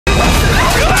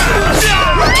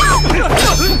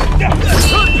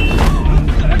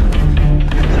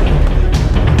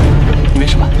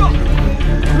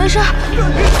没事。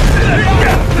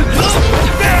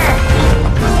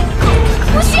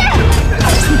不信！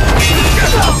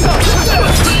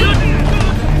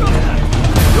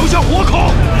留下活口！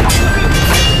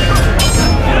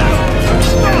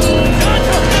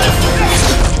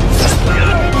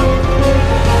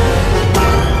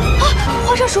啊，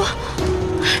花生叔！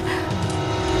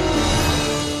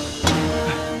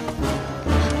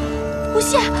无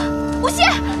谢，无谢！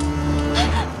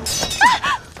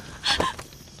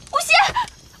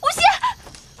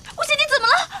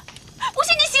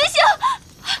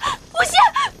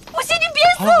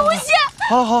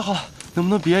好，能不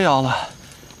能别摇了？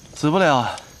死不了。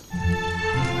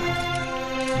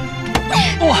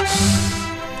哇！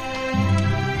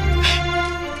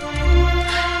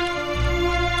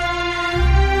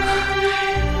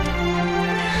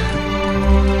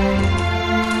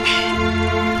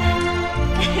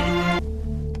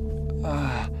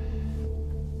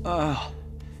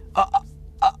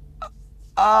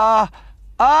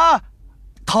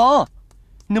疼！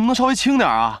你能不能稍微轻点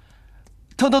啊？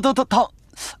疼！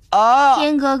啊！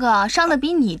天哥哥伤的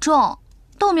比你重，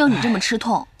都没有你这么吃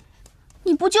痛。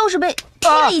你不就是被踢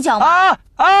了一脚吗？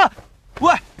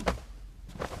喂！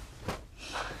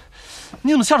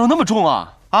你怎么下手那么重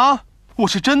啊？啊！我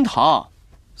是真疼。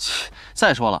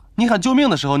再说了，你喊救命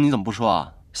的时候你怎么不说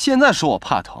啊？现在说我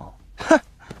怕疼，哼！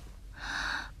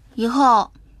以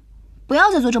后不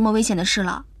要再做这么危险的事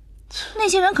了。那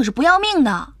些人可是不要命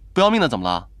的。不要命的怎么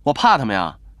了？我怕他们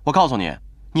呀！我告诉你，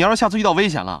你要是下次遇到危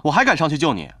险了，我还敢上去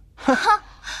救你。哼！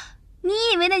你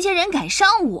以为那些人敢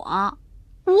伤我？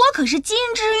我可是金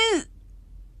之玉。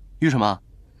玉什么？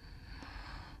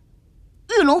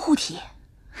玉龙护体。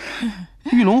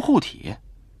玉龙护体。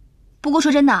不过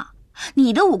说真的，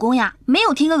你的武功呀没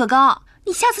有天哥哥高，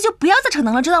你下次就不要再逞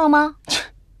能了，知道了吗？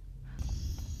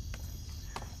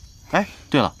哎，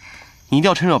对了，你一定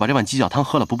要趁热把这碗鸡脚汤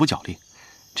喝了，补补脚力，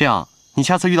这样你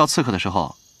下次遇到刺客的时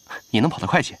候也能跑得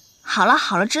快些。好了，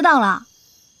知道了。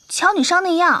瞧你伤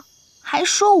那样，还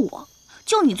说我，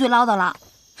就你最唠叨了。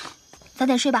早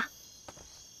点睡吧。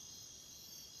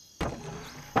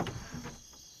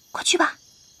快去吧。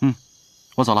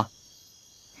我走了。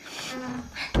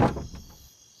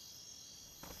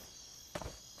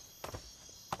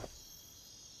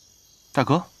大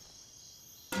哥。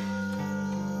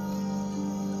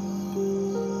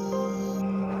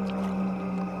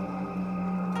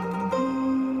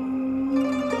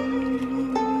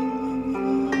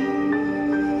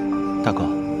大哥，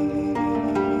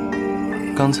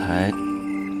刚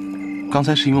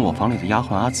才是因为我房里的丫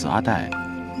鬟阿紫、阿黛，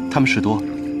他们事多，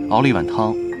熬了一碗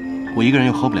汤，我一个人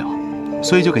又喝不了，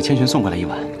所以就给千寻送过来一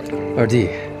碗。二弟，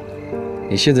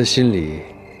你现在心里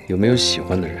有没有喜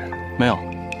欢的人？没有。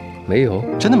没有？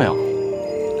真的没有。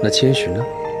那千寻呢？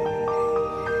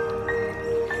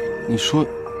你说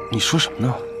什么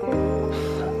呢？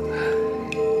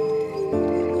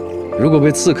如果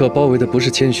被刺客包围的不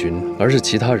是千寻，而是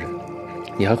其他人，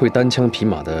你还会单枪匹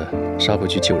马地杀回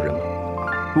去救人吗？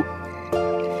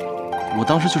我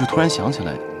当时就是突然想起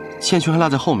来，千寻还落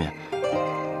在后面，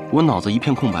我脑子一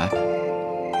片空白，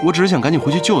我只是想赶紧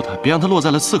回去救她，别让她落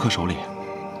在了刺客手里。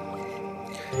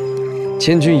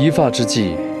千钧一发之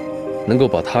际，能够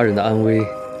把他人的安危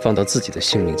放到自己的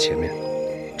性命前面，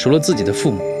除了自己的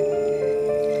父母，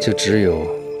就只有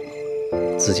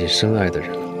自己深爱的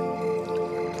人了。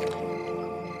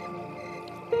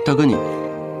大哥，你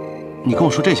跟我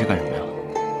说这些干什么呀？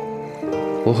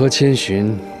我和千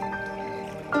寻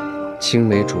青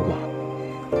梅竹马，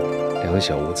两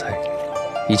小无猜。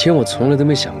以前我从来都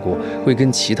没想过会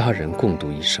跟其他人共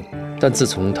度一生，但自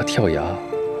从他跳崖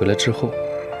回来之后，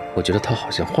我觉得他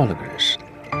好像换了个人似的。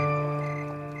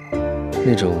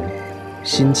那种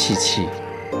心戚戚、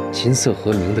琴瑟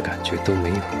和鸣的感觉都没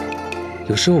有。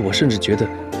有时候我甚至觉得，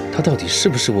他到底是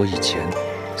不是我以前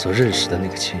所认识的那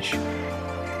个千寻？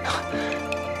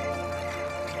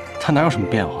他哪有什么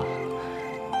变化？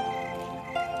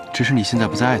只是你现在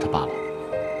不再爱他罢了。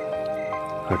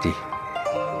二弟，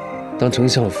当丞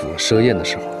相府设宴的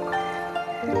时候，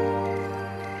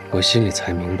我心里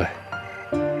才明白，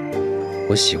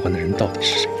我喜欢的人到底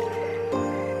是谁。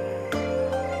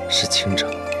是清城，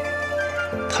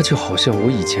他就好像我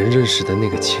以前认识的那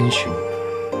个千寻，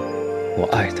我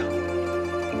爱他，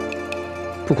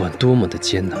不管多么的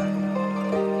艰难，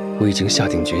我已经下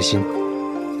定决心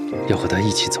要和他一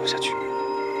起走下去。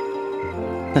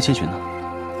那千寻呢？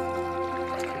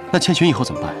那千寻以后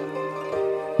怎么办？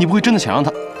你不会真的想让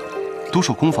他独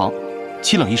守空房，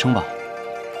凄冷一生吧？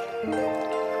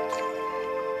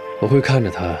我会看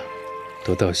着他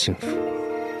得到幸福，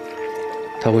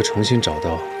他会重新找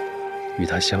到与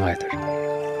他相爱的人，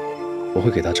我会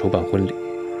给他筹办婚礼，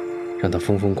让他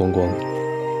风风光光、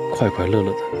快快乐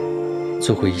乐的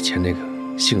做回以前那个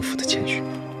幸福的千寻。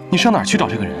你上哪儿去找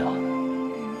这个人啊？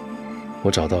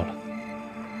我找到了，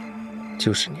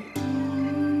就是你。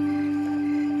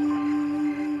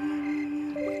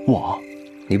我？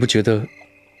你不觉得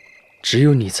只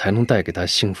有你才能带给他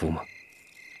幸福吗？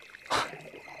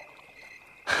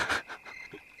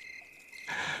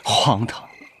荒唐！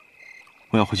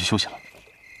我要回去休息了。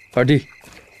二弟，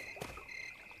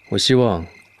我希望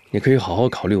你可以好好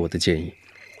考虑我的建议，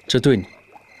这对你、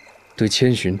对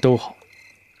千寻都好。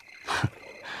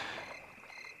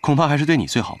恐怕还是对你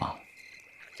最好吧。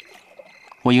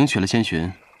我迎娶了千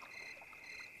寻，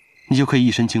你就可以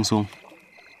一身轻松、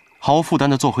毫无负担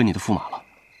地做回你的驸马了。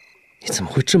你怎么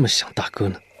会这么想大哥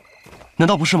呢？难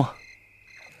道不是吗？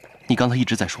你刚才一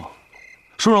直在说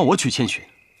让我娶千寻，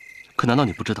可难道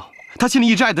你不知道他心里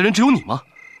一直爱的人只有你吗？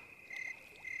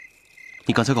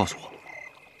你刚才告诉我，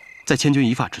在千钧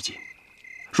一发之际，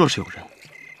若是有人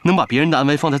能把别人的安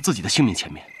危放在自己的性命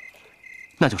前面，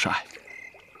那就是爱。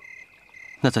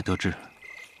那在得知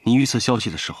你遇刺消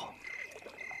息的时候，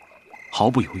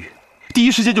毫不犹豫，第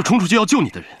一时间就冲出去要救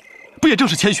你的人，不也正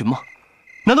是千寻吗？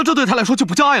难道这对他来说就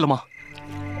不叫爱了吗？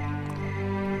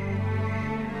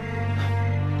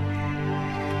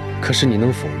可是你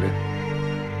能否认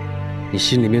你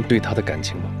心里面对他的感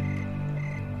情吗？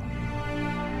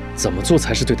怎么做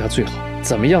才是对他最好？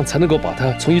怎么样才能够把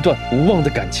他从一段无望的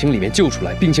感情里面救出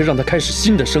来，并且让他开始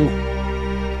新的生活？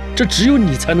这只有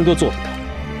你才能够做得到。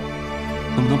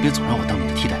能不能别总让我当你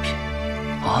的替代品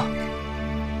啊？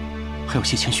还有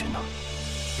谢千寻呢，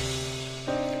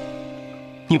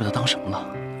你把他当什么了？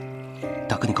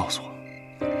大哥，你告诉我，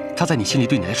他在你心里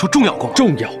对你来说重要过吗？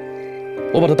重要，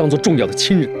我把他当作重要的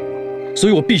亲人，所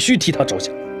以我必须替他着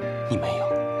想。你没有，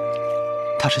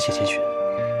他是谢千寻，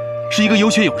是一个有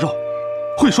血有肉、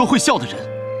会说会笑的人。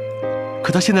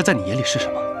可他现在在你眼里是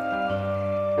什么？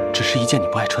只是一件你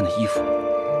不爱穿的衣服，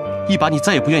一把你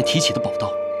再也不愿意提起的宝刀。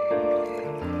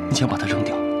你想把它扔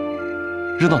掉，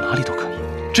扔到哪里都可以，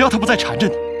只要他不再缠着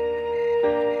你。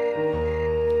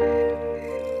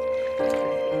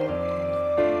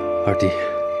二弟，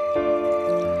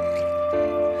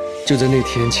就在那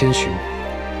天千寻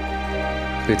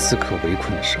被刺客围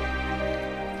困的时候，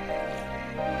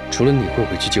除了你会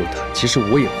回去救他，其实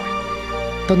我也会，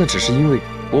但那只是因为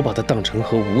我把她当成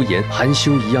和无言、含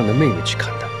羞一样的妹妹去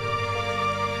看待，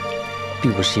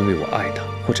并不是因为我爱她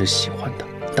或者喜欢她。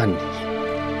但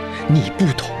你不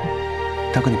同。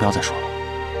大哥，你不要再说了。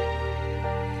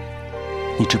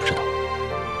你知不知道，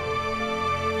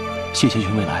谢千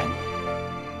寻为了爱你，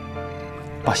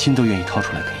把心都愿意掏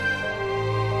出来给你。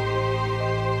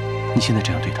你现在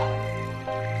这样对她，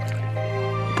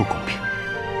不公平。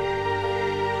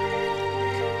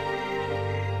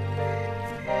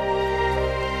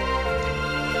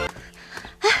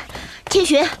哎，千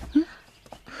寻，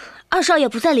二少爷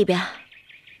不在里边。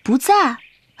不在？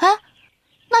哎，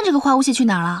那这个花无谢去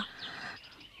哪儿了？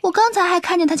我刚才还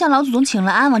看见他向老祖宗请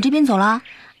了安，往这边走了。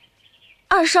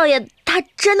二少爷他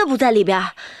真的不在里边，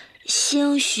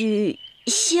兴许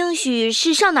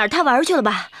是上哪儿贪玩去了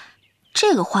吧？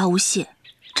这个花无谢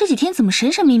这几天怎么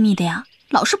神神秘秘的呀？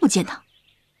老是不见他。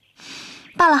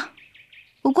罢了，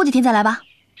我过几天再来吧。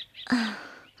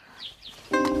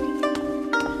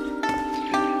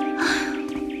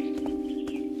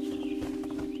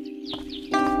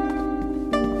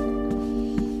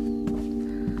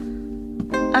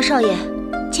二少爷，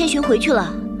千寻回去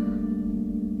了。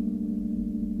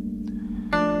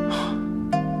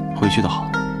回去的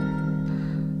好。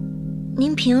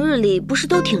您平日里不是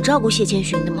都挺照顾谢千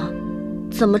寻的吗？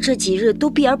怎么这几日都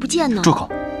避而不见呢？住口！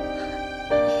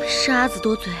沙子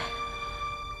多嘴。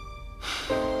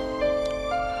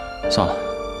算了，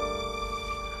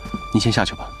你先下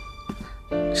去吧。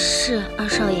是，二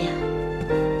少爷。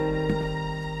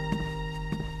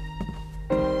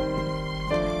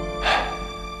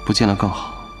不见了更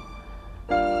好，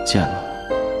见了，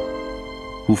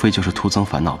无非就是徒增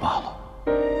烦恼罢了。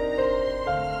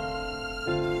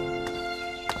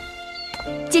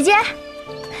姐姐，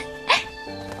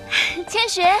千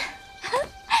寻，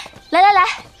来来来，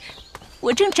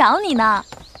我正找你呢。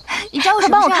你找我什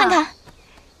么事啊？快帮我看看，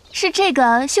是这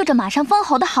个绣着马上封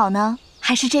侯的好呢，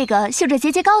还是这个绣着节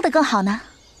节高的更好呢？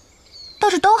倒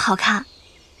是都好看，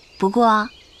不过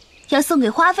要送给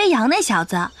花飞扬那小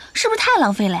子，是不是太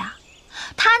浪费了呀？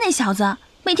他那小子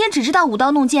每天只知道舞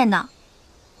刀弄剑呢，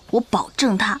我保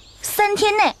证他3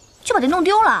天内就把这弄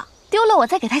丢了，丢了我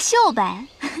再给他绣呗。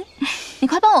你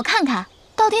快帮我看看，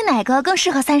到底哪个更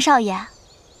适合三少爷？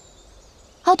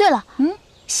哦，对了，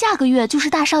下个月就是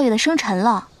大少爷的生辰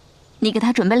了，你给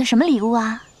他准备了什么礼物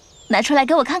啊？拿出来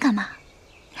给我看看嘛。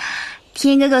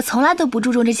天哥哥从来都不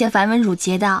注重这些繁文缛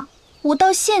节的，我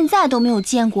到现在都没有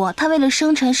见过他为了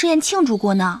生辰设宴庆祝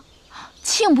过呢。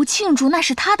庆不庆祝那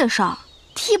是他的事儿，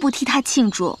替不替他庆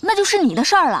祝那就是你的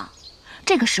事儿了。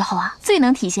这个时候啊，最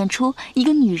能体现出一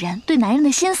个女人对男人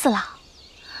的心思了。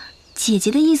姐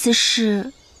姐的意思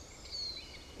是，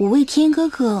我为天哥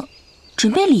哥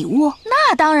准备礼物？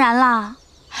那当然啦，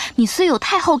你虽有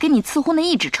太后给你赐婚的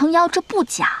一纸撑腰，这不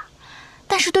假，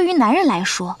但是对于男人来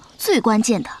说，最关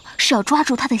键的是要抓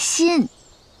住他的心。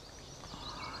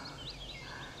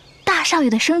大少爷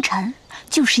的生辰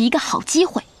就是一个好机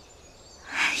会。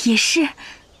也是，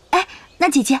哎，那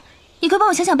姐姐，你快帮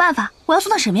我想想办法，我要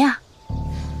送他什么呀？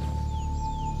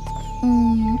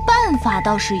办法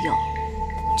倒是有，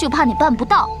就怕你办不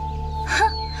到。哼，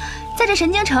在这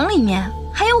神京城里面，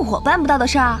还有我办不到的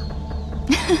事儿？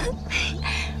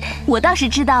我倒是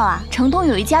知道啊，城东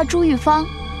有一家朱玉坊，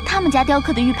他们家雕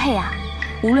刻的玉佩啊，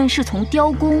无论是从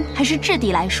雕工还是质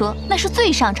地来说，那是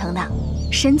最上乘的。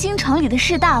神京城里的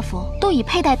士大夫都以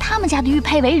佩戴他们家的玉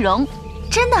佩为荣。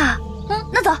真的？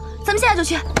那走，咱们现在就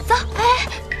去。走。哎，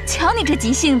瞧你这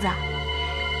急性子。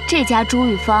这家朱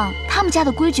玉坊，他们家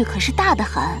的规矩可是大得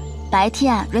很，白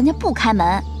天人家不开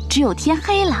门，只有天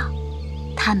黑了，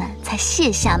他们才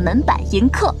卸下门板迎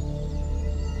客。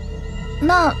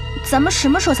那咱们什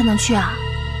么时候才能去啊？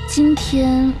今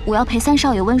天我要陪三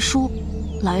少爷温书，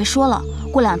老爷说了，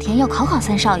过2天要考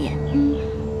三少爷。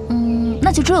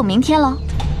那就只有明天了。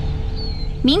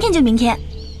明天就明天，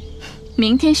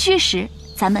明天戌时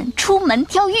咱们出门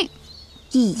挑玉，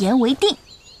一言为定。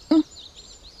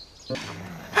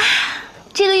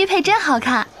这个玉佩真好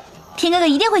看，天哥哥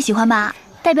一定会喜欢吧？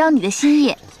代表你的心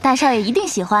意，大少爷一定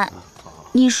喜欢。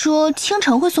你说倾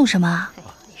城会送什么？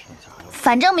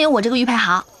反正没有我这个玉佩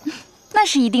好。那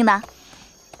是一定的。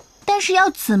但是要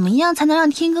怎么样才能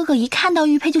让天哥哥一看到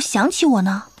玉佩就想起我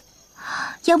呢？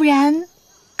要不然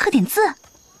刻点字？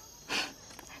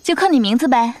就刻你名字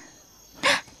呗。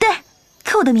对，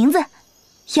刻我的名字。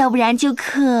要不然就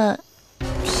刻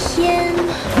天。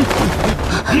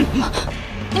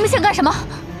你们想干什么？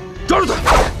抓住他！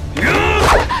你别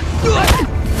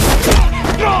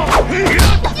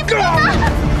打！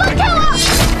放开我！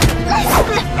放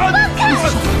开！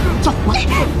要活，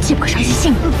切不可伤及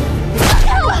性命。放开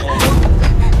我！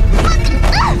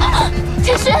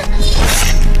千寻，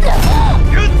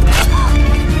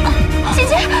姐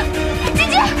姐，姐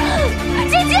姐，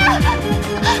姐姐，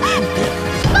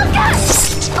放开！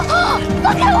放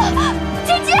开我！姐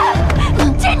姐，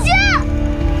姐姐，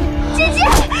姐姐，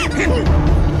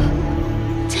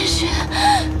千寻，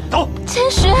走，千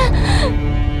寻。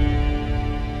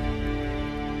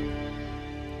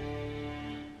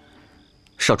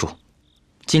少主，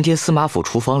今天司马府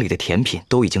厨房里的甜品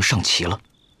都已经上齐了，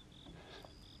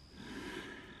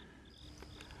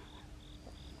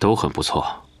都很不错。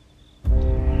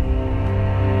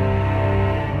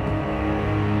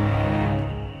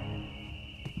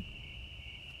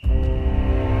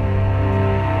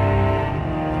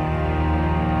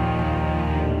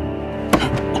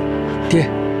爹，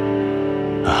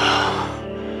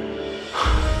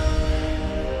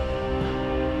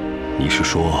你是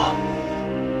说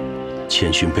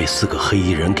千寻被4个黑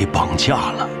衣人给绑架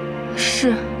了？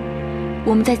是，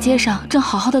我们在街上正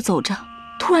好好的走着，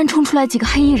突然冲出来几个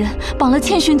黑衣人，绑了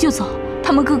千寻就走。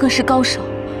他们个个是高手，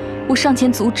我上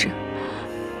前阻止，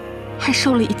还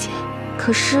受了一劫。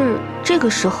可是这个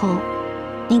时候，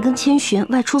你跟千寻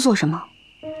外出做什么？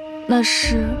那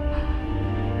是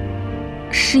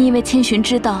因为千寻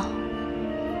知道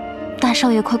大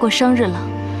少爷快过生日了，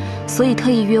所以特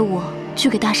意约我去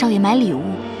给大少爷买礼物。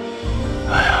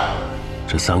哎呀，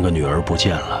这3个女儿不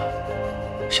见了，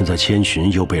现在千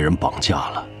寻又被人绑架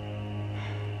了，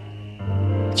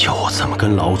叫我怎么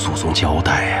跟老祖宗交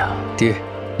代呀？爹，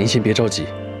您先别着急，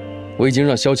我已经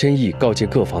让萧千亿告诫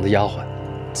各房的丫鬟，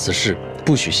此事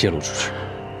不许泄露出去。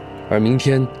而明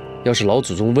天要是老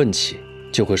祖宗问起，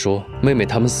就会说妹妹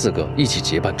他们4个一起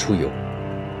结伴出游。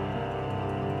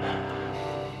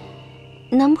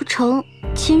难不成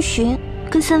千寻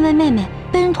跟3位妹妹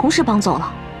被人同时绑走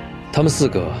了？他们4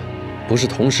个不是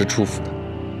同时出府的，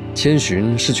千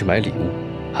寻是去买礼物，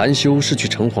含羞是去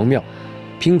城隍庙，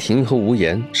娉婷和无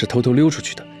言是偷偷溜出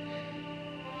去的。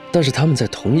但是他们在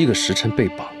同一个时辰被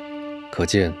绑，可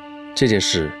见这件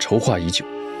事筹划已久。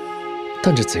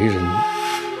但这贼人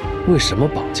为什么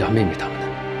绑架妹妹他们呢？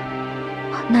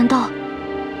难道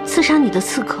刺杀你的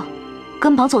刺客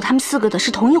跟绑走他们4个的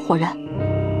是同一伙人？